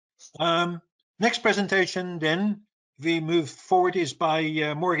Um, Next presentation then, we move forward, is by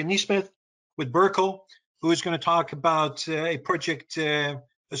Morgan NeSmith with Berkel, who is going to talk about a project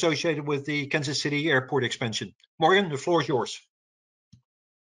associated with the Kansas City airport expansion. Morgan, the floor is yours.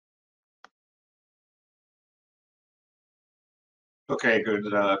 Okay, good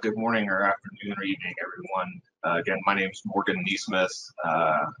morning or afternoon or evening, everyone. Again, my name is Morgan NeSmith.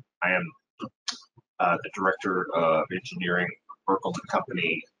 I am the Director of Engineering for Berkel &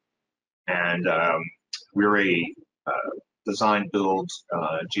 Company, and we're a design build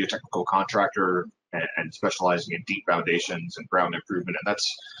geotechnical contractor and specializing in deep foundations and ground improvement, and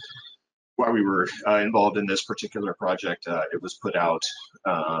that's why we were involved in this particular project. It was put out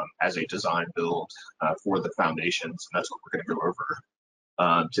as a design build for the foundations, and that's what we're going to go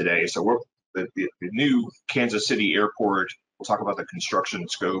over today. So the new Kansas City airport, we'll talk about the construction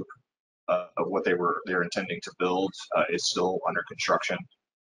scope of what they're intending to build is still under construction.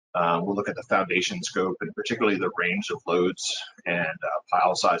 We'll look at the foundation scope and particularly the range of loads and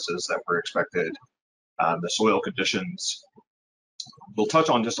pile sizes that were expected, the soil conditions. We'll touch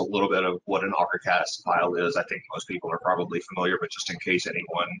on just a little bit of what an auger cast pile is. I think most people are probably familiar, but just in case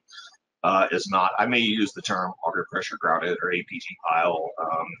anyone is not, I may use the term auger pressure grouted or APG pile.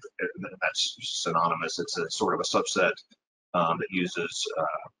 That's synonymous. It's a sort of a subset that uses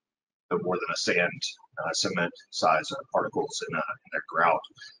more than a sand cement size particles in their grout.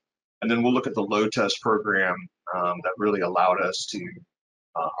 And then we'll look at the load test program that really allowed us to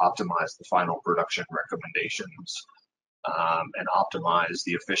optimize the final production recommendations and optimize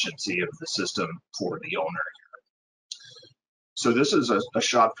the efficiency of the system for the owner. So this is a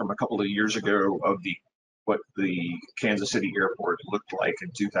shot from a couple of years ago of what the Kansas City airport looked like in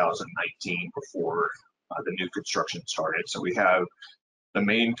 2019 before the new construction started. So we have the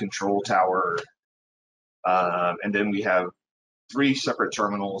main control tower, and then we have three separate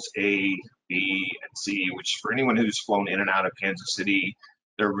terminals, A, B, and C, which for anyone who's flown in and out of Kansas City,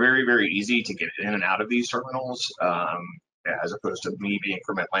 they're very, very easy to get in and out of these terminals, as opposed to me being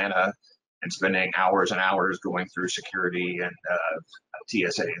from Atlanta and spending hours and hours going through security and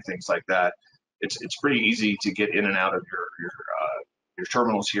TSA and things like that. It's pretty easy to get in and out of your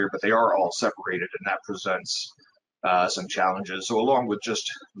terminals here, but they are all separated, and that presents some challenges. So along with just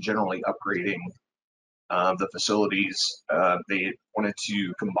generally upgrading the facilities, they wanted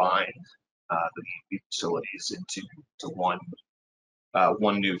to combine the facilities into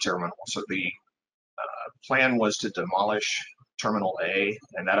one new terminal. So the plan was to demolish Terminal A,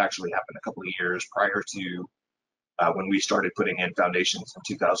 and that actually happened a couple of years prior to when we started putting in foundations in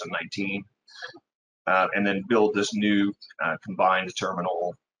 2019, and then build this new combined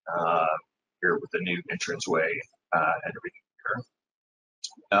terminal here with the new entranceway and everything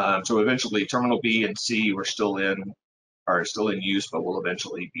here. So eventually, Terminal B and C are still in use, but will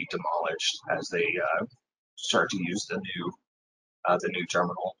eventually be demolished as they start to use the new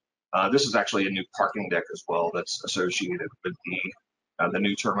terminal. This is actually a new parking deck as well that's associated with the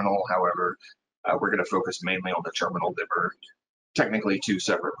new terminal. However, we're going to focus mainly on the terminal. They were technically two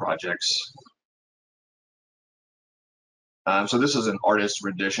separate projects. So this is an artist's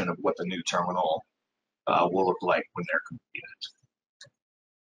rendition of what the new terminal will look like when they're completed.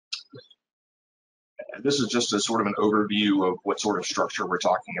 And this is just a sort of an overview of what sort of structure we're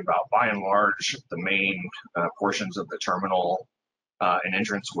talking about. By and large, the main portions of the terminal and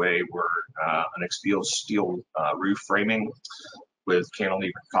entranceway were an exposed steel roof framing with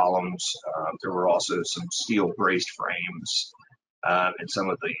cantilever columns. There were also some steel braced frames and some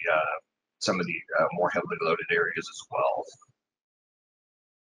of the more heavily loaded areas as well.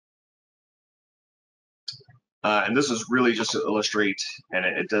 And this is really just to illustrate, and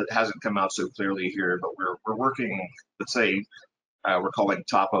it hasn't come out so clearly here, but we're working, let's say, we're calling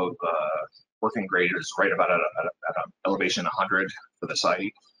top of working grade is right about at an elevation 100 for the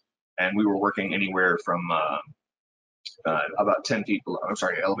site, and we were working anywhere from about 10 feet below, I'm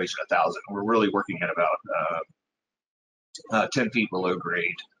sorry, elevation 1,000. We're really working at about 10 feet below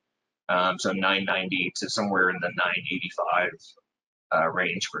grade, so 990 to somewhere in the 985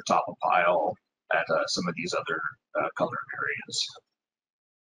 range for top of pile at some of these other colored areas.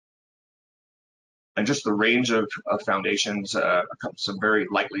 And just the range of foundations, some very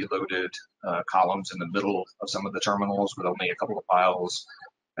lightly loaded columns in the middle of some of the terminals with only a couple of piles,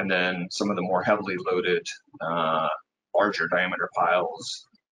 and then some of the more heavily loaded, larger diameter piles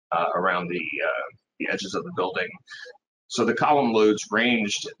around the edges of the building. So the column loads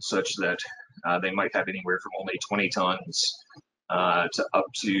ranged such that they might have anywhere from only 20 tons to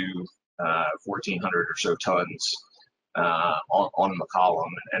up to 1,400 or so tons on the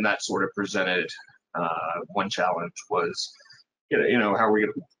column, and that sort of presented one challenge was, how are we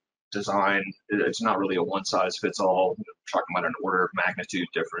going to design. It's not really a one size fits all. We're talking about an order of magnitude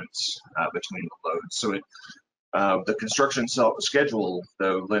difference between the loads. So the construction schedule,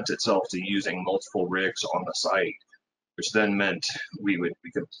 though, lent itself to using multiple rigs on the site, which then meant we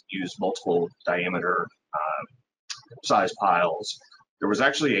could use multiple diameter size piles. There was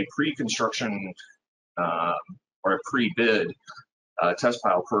actually a pre-construction or a pre-bid test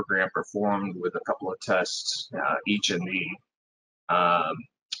pile program performed with a couple of tests, each in the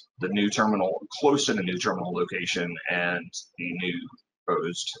new terminal, close to the new terminal location and the new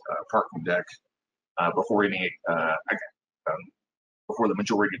proposed parking deck before the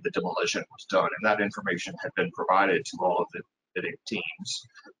majority of the demolition was done. And that information had been provided to all of the bidding teams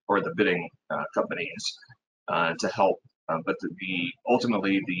or the bidding companies to help. But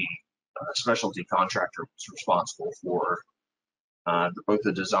ultimately the specialty contractor was responsible for both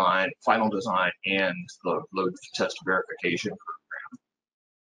the final design and the load test verification program.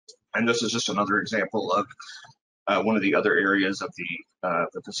 And this is just another example of one of the other areas of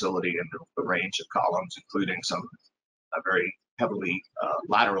the facility and the range of columns, including some very heavily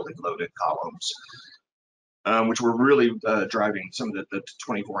laterally loaded columns, which were really driving some of the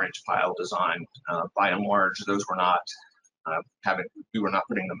 24-inch pile design. By and large, those were not we were not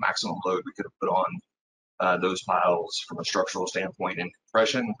putting the maximum load we could have put on those piles from a structural standpoint in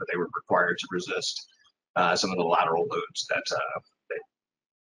compression, but they were required to resist some of the lateral loads that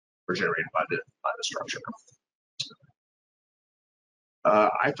were generated by the structure.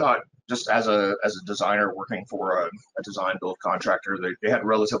 I thought, just as a designer working for a design build contractor, they had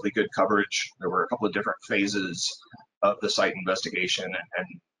relatively good coverage. There were a couple of different phases of the site investigation and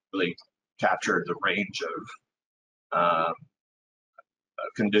really captured the range of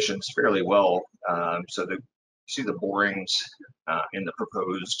conditions fairly well. So you see the borings in the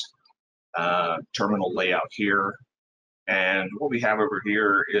proposed terminal layout here. And what we have over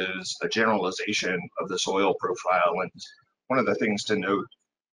here is a generalization of the soil profile. And one of the things to note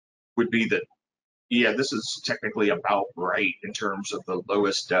would be that, yeah, this is technically about right in terms of the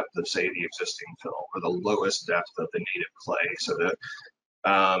lowest depth of, say, the existing fill, or the lowest depth of the native clay. So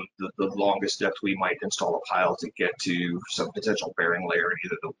the longest depth we might install a pile to get to some potential bearing layer in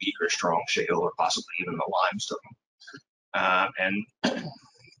either the weak or strong shale, or possibly even the limestone. And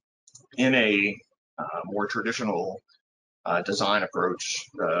in a more traditional design approach,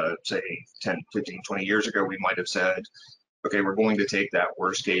 say 10, 15, 20 years ago, we might have said, okay, we're going to take that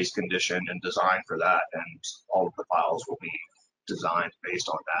worst case condition and design for that, and all of the piles will be designed based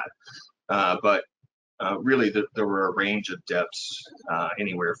on that. But really, there were a range of depths,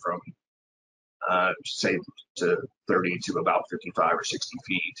 anywhere from, say, to 30 to about 55 or 60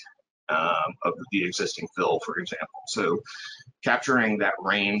 feet of the existing fill, for example. So capturing that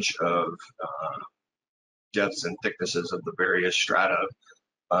range of depths and thicknesses of the various strata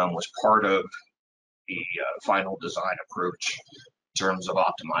was part of the final design approach in terms of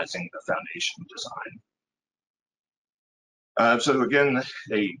optimizing the foundation design. So again,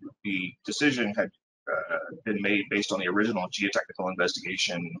 the decision had been made based on the original geotechnical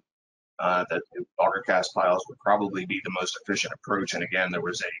investigation that auger cast piles would probably be the most efficient approach. And again, there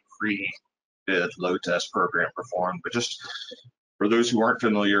was a pre-bid load test program performed. But just for those who aren't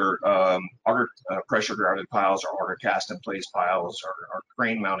familiar, auger pressure grouted piles or auger cast in place piles are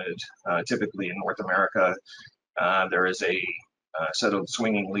crane mounted, typically in North America. There is a set of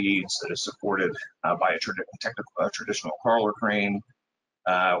swinging leads that is supported by a traditional crawler crane.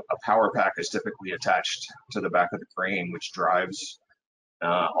 A power pack is typically attached to the back of the crane, which drives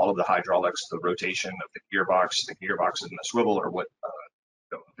all of the hydraulics, the rotation of the gearbox. The gearbox and the swivel are what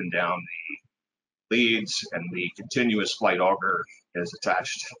go up and down the leads, and the continuous flight auger is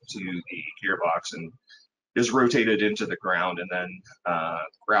attached to the gearbox and is rotated into the ground, and then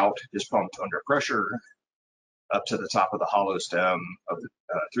grout is pumped under pressure up to the top of the hollow stem of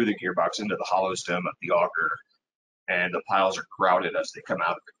through the gearbox into the hollow stem of the auger, and the piles are grouted as they come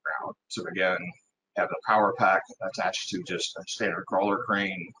out of the ground. So again, have a power pack attached to just a standard crawler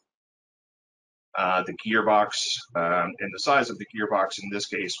crane. The gearbox, and the size of the gearbox in this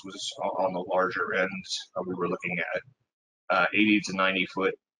case was on the larger end. We were looking at 80 to 90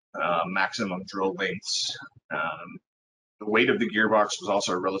 foot maximum drill lengths. The weight of the gearbox was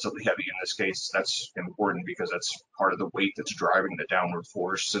also relatively heavy in this case. That's important because that's part of the weight that's driving the downward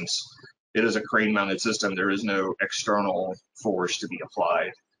force. Since it is a crane mounted system, there is no external force to be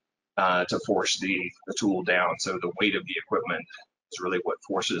applied to force the tool down. So the weight of the equipment is really what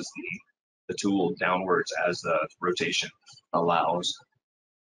forces the tool downwards as the rotation allows.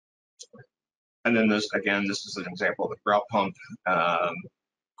 And then this is an example of a grout pump.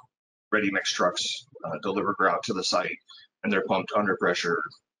 Ready mix trucks deliver grout to the site, and they're pumped under pressure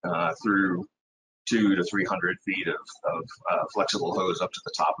through 200 to 300 feet of flexible hose up to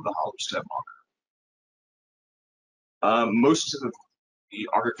the top of the hollow stem auger. Most of the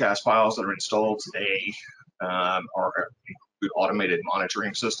AugerCast piles that are installed today include automated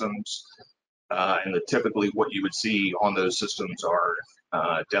monitoring systems. And typically what you would see on those systems are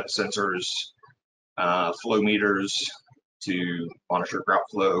depth sensors, flow meters to monitor grout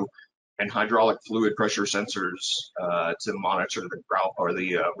flow, and hydraulic fluid pressure sensors to monitor the grout or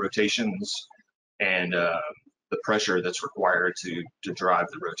the rotations and the pressure that's required to drive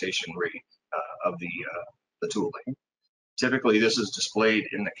the rotation rate of the tooling. Typically, this is displayed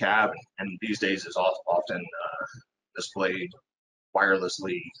in the cab, and these days is often displayed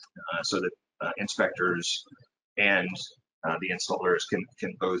wirelessly so that inspectors and the installers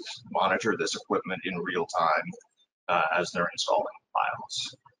can both monitor this equipment in real time as they're installing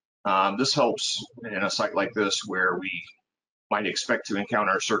piles. This helps in a site like this where we might expect to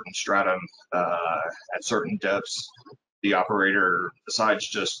encounter certain stratum at certain depths. The operator, besides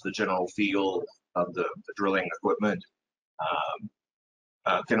just the general feel of the drilling equipment,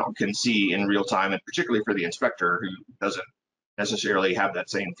 can see in real time, and particularly for the inspector who doesn't necessarily have that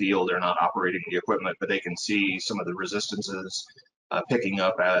same feel, they're not operating the equipment, but they can see some of the resistances picking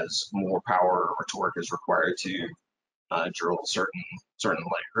up as more power or torque is required to drill certain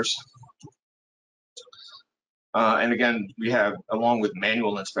layers. And again, we have, along with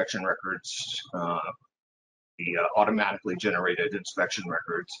manual inspection records, the automatically generated inspection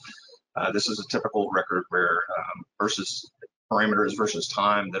records. This is a typical record where parameters versus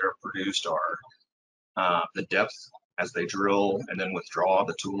time that are produced are the depth as they drill and then withdraw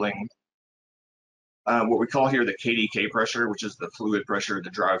the tooling. What we call here the KDK pressure, which is the fluid pressure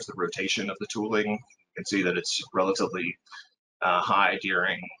that drives the rotation of the tooling. You can see that it's relatively high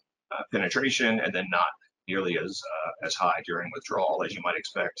during penetration and then not nearly as high during withdrawal as you might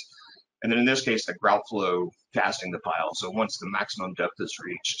expect. And then in this case, the grout flow casting the pile. So once the maximum depth is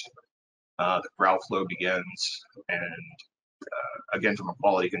reached, the grout flow begins, and again, from a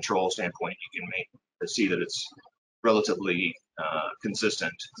quality control standpoint, you can see that it's relatively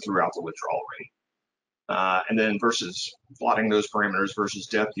consistent throughout the withdrawal rate. And then versus plotting those parameters versus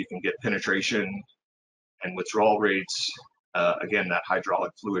depth, you can get penetration and withdrawal rates. Again, that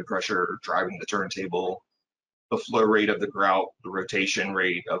hydraulic fluid pressure driving the turntable, the flow rate of the grout, the rotation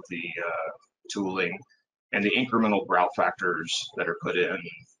rate of the tooling, and the incremental grout factors that are put in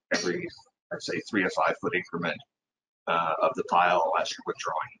every, I'd say, 3 to 5 foot increment of the pile as you're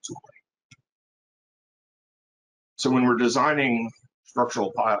withdrawing the tooling. So when we're designing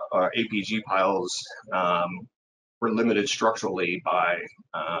structural APG piles, we're limited structurally by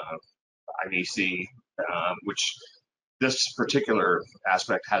IBC, which this particular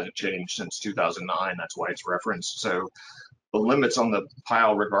aspect hasn't changed since 2009. That's why it's referenced. So the limits on the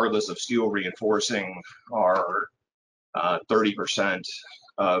pile, regardless of steel reinforcing, are 30%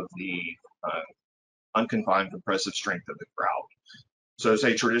 of the unconfined compressive strength of the grout. So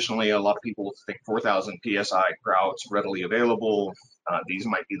say traditionally, a lot of people think 4,000 PSI grouts readily available. These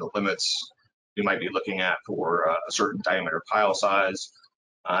might be the limits we might be looking at for a certain diameter pile size.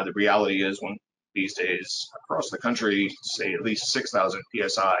 The reality is, when these days across the country, say at least 6,000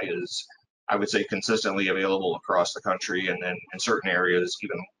 PSI is, I would say, consistently available across the country, and then in certain areas,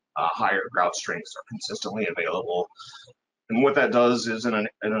 even higher grout strengths are consistently available. And what that does is, in an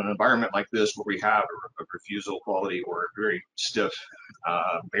environment like this, where we have a refusal quality or a very stiff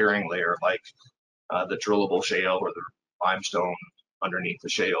bearing layer, like the drillable shale or the limestone underneath the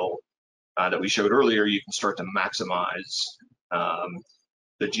shale that we showed earlier, you can start to maximize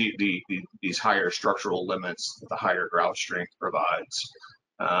these higher structural limits that the higher grout strength provides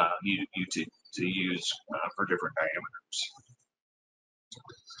you to use for different diameters.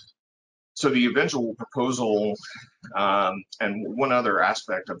 So the eventual proposal, and one other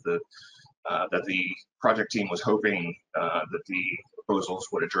aspect of the that the project team was hoping that the proposals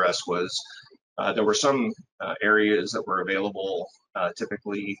would address was there were some areas that were available,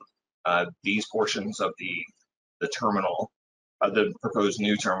 typically these portions of the terminal, the proposed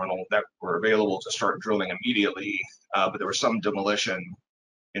new terminal, that were available to start drilling immediately, but there was some demolition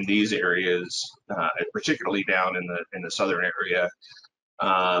in these areas, particularly down in the southern area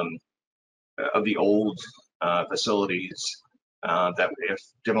of the old facilities, that if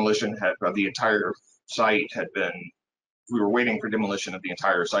demolition of the entire site had been, we were waiting for demolition of the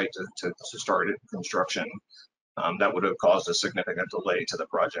entire site to start construction, that would have caused a significant delay to the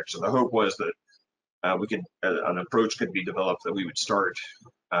project. So the hope was that an approach could be developed that we would start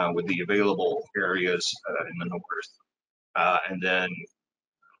with the available areas in the north, and then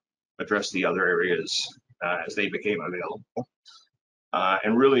address the other areas as they became available.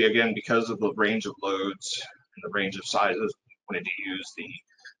 And really, again, because of the range of loads and the range of sizes, we wanted to use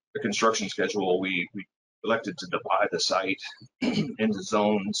the construction schedule. We elected to divide the site into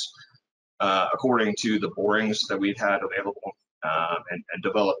zones according to the borings that we've had available, and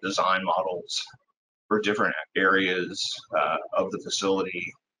develop design models for different areas of the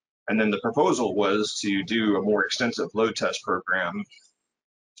facility. And then the proposal was to do a more extensive load test program.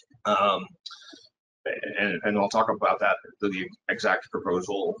 And I'll talk about that, the exact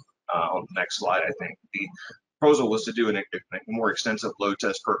proposal on the next slide. I think the proposal was to do a more extensive load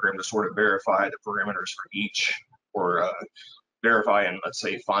test program to sort of verify the parameters for each, or verify and, let's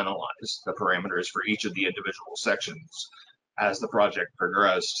say, finalize the parameters for each of the individual sections as the project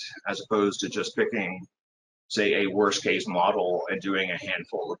progressed, as opposed to just picking, say, a worst case model and doing a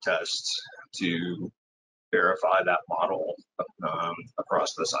handful of tests to verify that model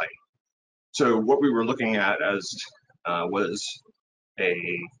across the site. So what we were looking at as was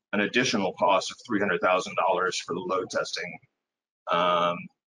an additional cost of $300,000 for the load testing,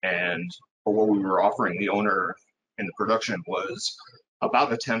 and for what we were offering the owner in the production was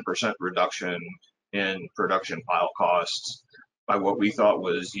about a 10% reduction in production pile costs by what we thought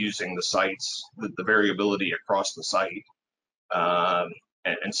was using the sites, the variability across the site,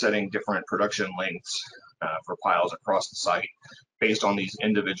 and setting different production lengths for piles across the site based on these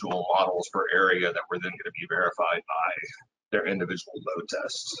individual models per area that were then going to be verified by their individual load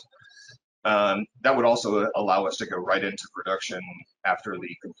tests. That would also allow us to go right into production after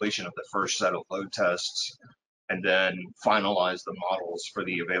the completion of the first set of load tests, and then finalize the models for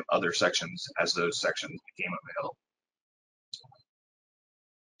the other sections as those sections became available.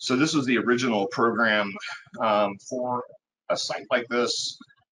 So this was the original program for a site like this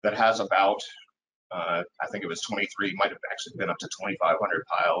that has about, I think it was 23, might have actually been up to 2,500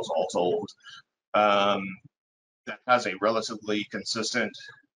 piles all told. That has a relatively consistent,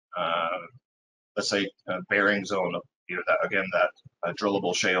 let's say, bearing zone of, that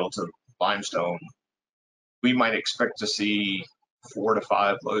drillable shale to limestone. We might expect to see 4 to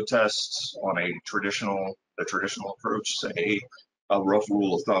 5 load tests on the traditional approach, say a rough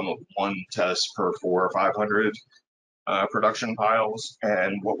rule of thumb of 1 test per 400 or 500 production piles.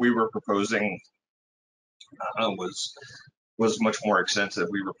 And what we were proposing was much more extensive.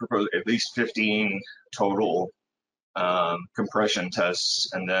 We were proposing at least 15 total compression tests,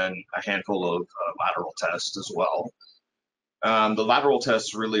 and then a handful of lateral tests as well. The lateral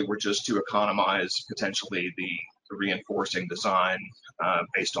tests really were just to economize potentially the reinforcing design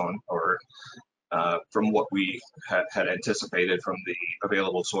based on, or from what we had anticipated from the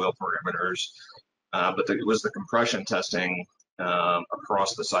available soil parameters. But it was the compression testing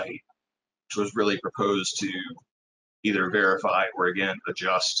across the site, which was really proposed to either verify or, again,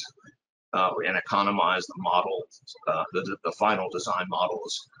 adjust and economize the model, the final design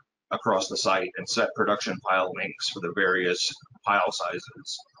models across the site, and set production pile lengths for the various pile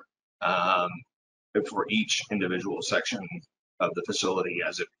sizes for each individual section of the facility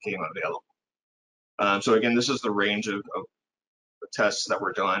as it became available. So again, this is the range of tests that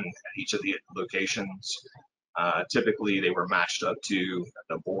were done at each of the locations. Typically, they were matched up to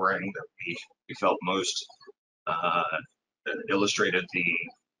the boring that we felt most illustrated the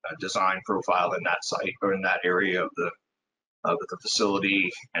design profile in that site or in that area of the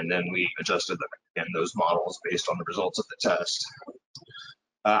facility, and then we adjusted those models based on the results of the test.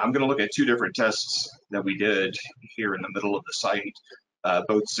 I'm going to look at 2 different tests that we did here in the middle of the site,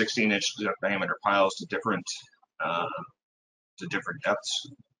 both 16-inch diameter piles to different depths.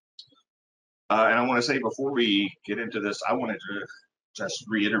 And I want to say, before we get into this, I wanted to just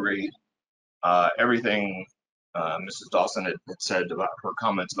reiterate everything Mrs. Dawson had said about her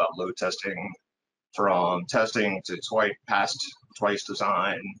comments about load testing, from testing to twice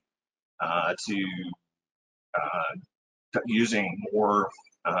design, to using more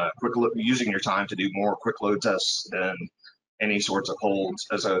using your time to do more quick load tests than any sorts of holds.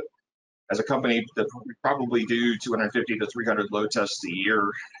 As a company that we probably do 250 to 300 load tests a year,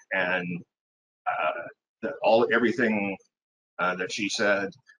 and everything that she said,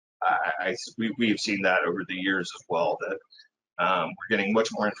 we have seen that over the years as well, that we're getting much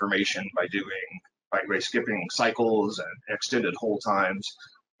more information by skipping cycles and extended hold times,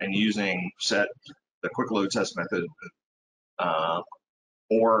 and using the quick load test method,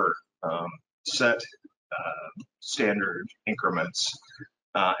 or set standard increments,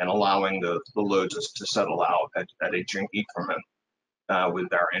 and allowing the load to settle out at each increment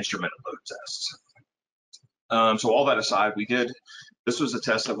with our instrument load tests. So all that aside, this was a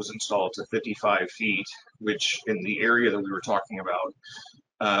test that was installed to 55 feet, which in the area that we were talking about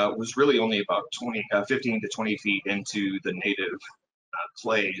was really only about 15 to 20 feet into the native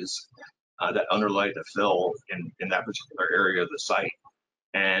clays that underlay the fill in that particular area of the site,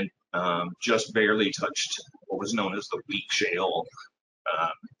 and just barely touched what was known as the weak shale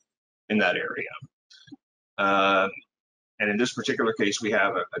in that area. And in this particular case, we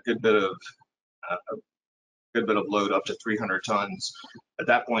have a good bit of load up to 300 tons. At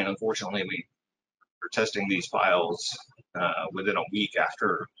that point, unfortunately, we were testing these piles within a week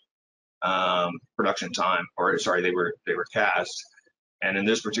after production time, or sorry, they were cast. And in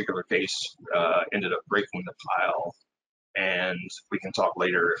this particular case, ended up breaking the pile. And we can talk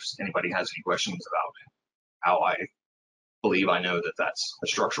later if anybody has any questions about how I believe I know that that's a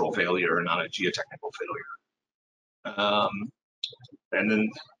structural failure and not a geotechnical failure. And then,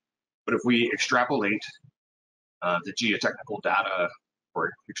 but if we extrapolate the geotechnical data,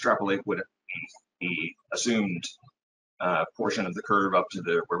 or extrapolate what the assumed portion of the curve up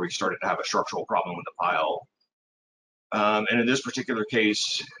to where we started to have a structural problem with the pile. And in this particular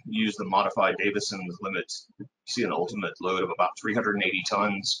case, use the modified Davison's limits. You see an ultimate load of about 380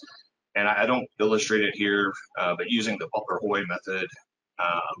 tons. And I don't illustrate it here, but using the Berkel method,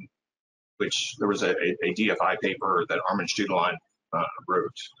 which there was a DFI paper that Armin Studeline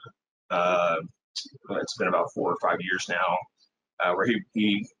wrote. It's been about 4 or 5 years now, where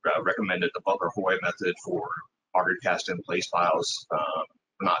he recommended the Berkel method for auger cast in place piles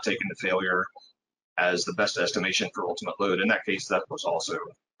not taken to failure as the best estimation for ultimate load. In that case, that was also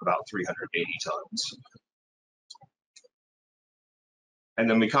about 380 tons. And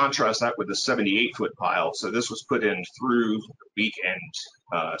then we contrast that with the 78-foot pile. So this was put in through weak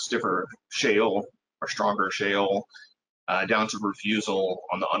and stiffer shale or stronger shale down to refusal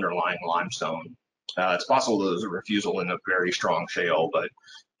on the underlying limestone. It's possible there was a refusal in a very strong shale, but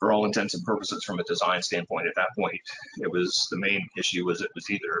for all intents and purposes from a design standpoint at that point, it was the main issue was it was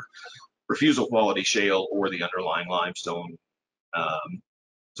either refusal quality shale or the underlying limestone.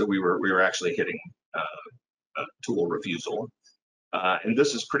 So we were actually hitting tool refusal. And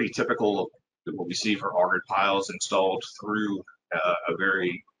this is pretty typical of what we see for augered piles installed through a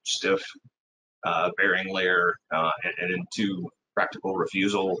very stiff bearing layer and into practical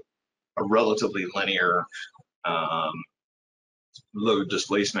refusal, a relatively linear load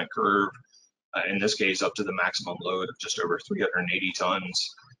displacement curve, in this case up to the maximum load of just over 380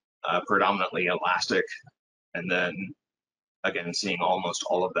 tons, predominantly elastic, and then again seeing almost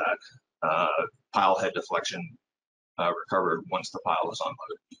all of that pile head deflection recovered once the pile was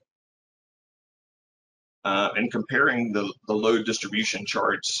unloaded. And comparing the load distribution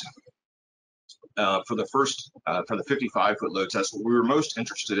charts for the 55-foot load test, what we were most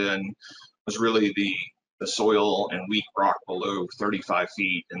interested in was really the soil and weak rock below 35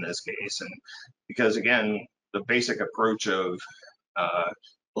 feet in this case. And because again, the basic approach of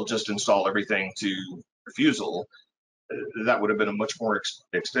we'll just install everything to refusal, that would have been a much more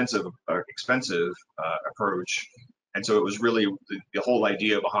expensive approach. And so it was really the whole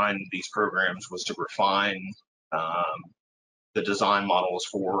idea behind these programs was to refine the design models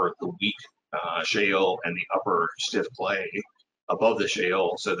for the weak shale and the upper stiff clay above the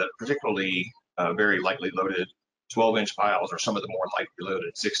shale, so that particularly very lightly loaded 12-inch piles or some of the more lightly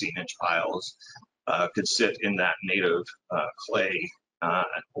loaded 16-inch piles could sit in that native clay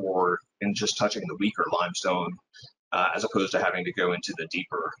or in just touching the weaker limestone as opposed to having to go into the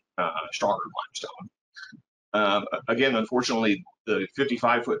deeper, stronger limestone. Again, unfortunately, the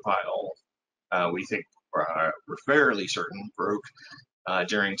 55-foot pile, we think we're fairly certain broke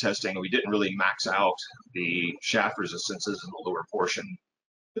during testing. We didn't really max out the shaft resistances in the lower portion,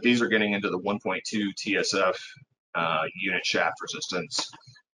 but these are getting into the 1.2 TSF unit shaft resistance.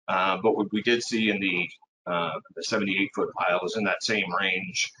 But what we did see in the 78-foot pile was in that same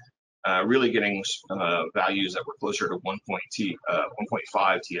range, really getting values that were closer to 1.5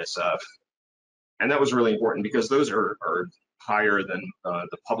 TSF. And that was really important because those are higher than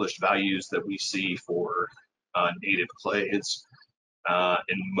the published values that we see for native clays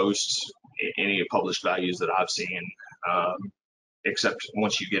in any published values that I've seen, except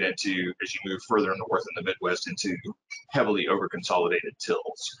once you get into, as you move further north in the Midwest, into heavily over-consolidated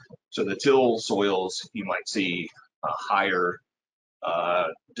tills. So the till soils, you might see higher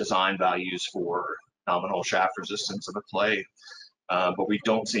design values for nominal shaft resistance of a clay, but we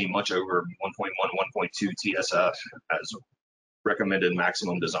don't see much over 1.1, 1.2 TSF as recommended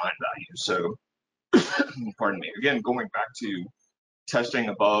maximum design values. So, pardon me, again, going back to testing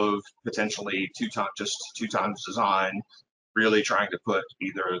above potentially just two times design, really trying to put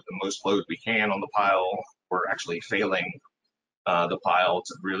either the most load we can on the pile or actually failing the pile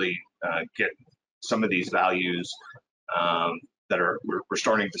to really get some of these values that we're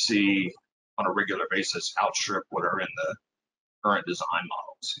starting to see on a regular basis outstrip what are in current design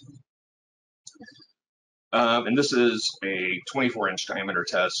models. And this is a 24-inch diameter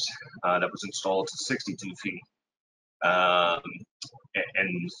test that was installed to 62 feet.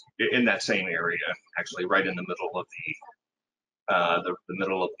 And in that same area, actually right in the middle of the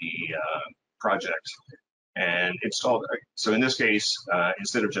middle of the project, and installed. So in this case,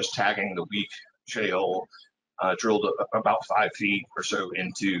 instead of just tagging the weak shale, drilled about 5 feet or so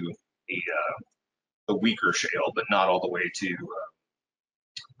into the weaker shale, but not all the way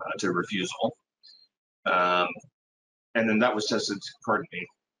to refusal. And then that was tested, pardon me,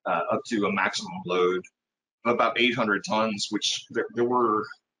 up to a maximum load of about 800 tons, which there were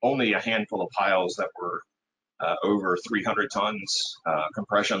only a handful of piles that were over 300 tons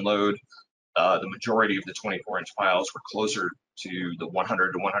compression load. The majority of the 24-inch piles were closer to the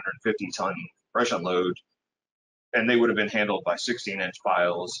 100 to 150 ton compression load, and they would have been handled by 16-inch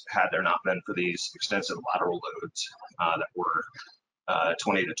piles had there not been for these extensive lateral loads that were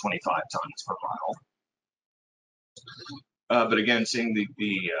 20 to 25 tons per pile. But again, seeing the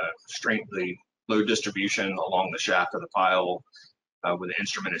strength, the load distribution along the shaft of the pile with the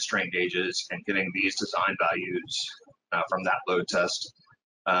instrumented strain gauges, and getting these design values from that load test.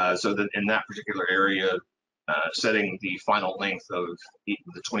 So that in that particular area, setting the final length of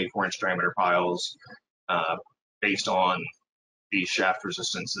the 24-inch diameter piles based on the shaft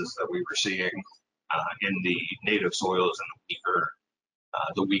resistances that we were seeing in the native soils and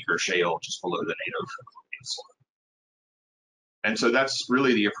the weaker shale just below the native. And so that's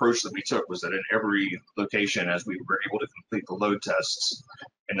really the approach that we took, was that in every location, as we were able to complete the load tests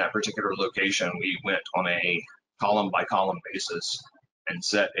in that particular location, we went on a column by column basis and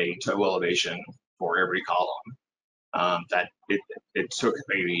set a toe elevation for every column. That it took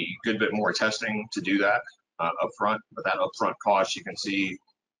maybe a good bit more testing to do that upfront, but that upfront cost, you can see,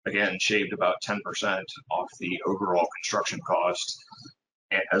 again, shaved about 10% off the overall construction cost,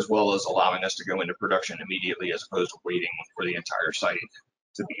 as well as allowing us to go into production immediately as opposed to waiting for the entire site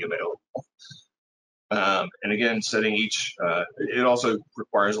to be available. And again, setting each, it also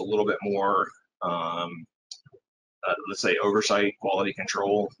requires a little bit more, let's say, oversight, quality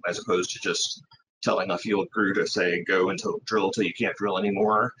control, as opposed to just telling a field crew to say, go until drill till you can't drill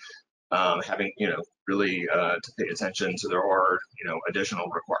anymore. Having, really to pay attention. So there are, additional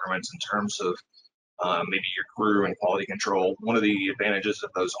requirements in terms of maybe your crew and quality control. One of the advantages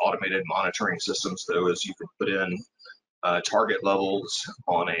of those automated monitoring systems, though, is you can put in target levels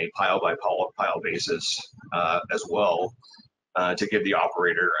on a pile by pile basis as well to give the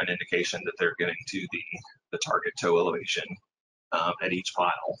operator an indication that they're getting to the target toe elevation at each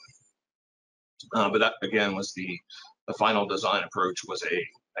pile. But that, again, was the final design approach. Was a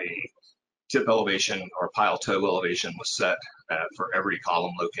tip elevation or pile toe elevation was set for every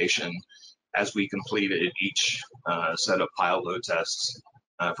column location as we completed each set of pile load tests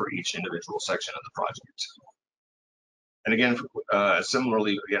for each individual section of the project. And again,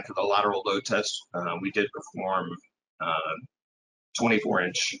 similarly, again, for the lateral load test, we did perform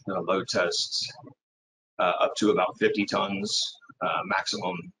 24-inch load tests up to about 50 tons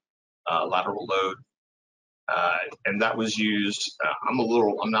maximum lateral load. And that was used, I'm a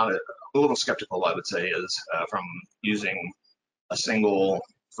little skeptical, I would say, is from using a single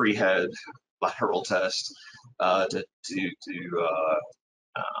freehead lateral test to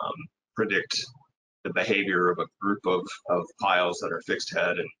predict the behavior of a group of piles that are fixed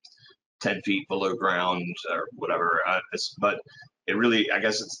head and 10 feet below ground or whatever. But it really, I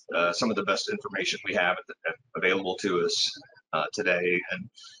guess it's some of the best information we have available to us today. And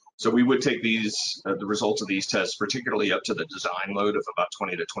so we would take these, the results of these tests, particularly up to the design load of about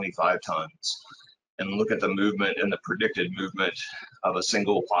 20 to 25 tons, and look at the movement and the predicted movement of a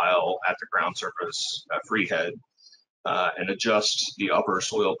single pile at the ground surface freehead, and adjust the upper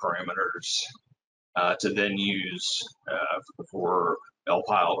soil parameters to then use for L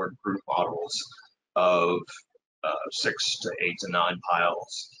pile or group models of 6 to 8 to 9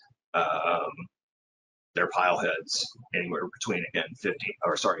 piles. Their pile heads anywhere between, again, 5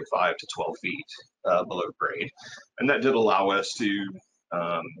 to 12 feet below grade. And that did allow us to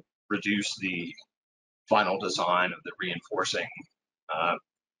reduce the final design of the reinforcing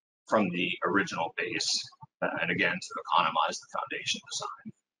from the original base, and again, to economize the foundation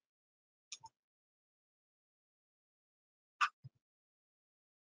design.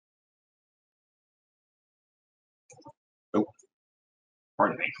 Oh,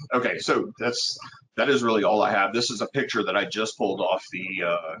 pardon me. Okay, so that is really all I have. This is a picture that I just pulled off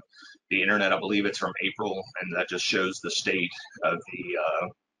the internet. I believe it's from April, and that just shows the state of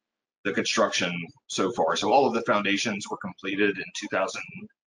the construction so far. So all of the foundations were completed in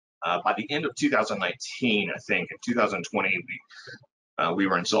By the end of 2019, I think, in 2020, we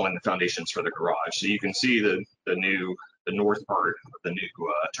were installing the foundations for the garage. So you can see the north part of the new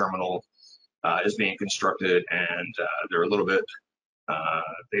terminal is being constructed, and they're a little bit,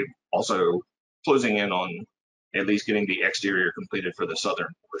 they're also closing in on at least getting the exterior completed for the southern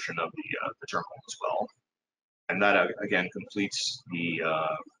portion of the terminal as well. And that again completes the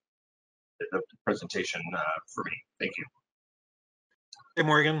presentation for me. Thank you. Hey,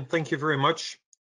 Morgan, thank you very much.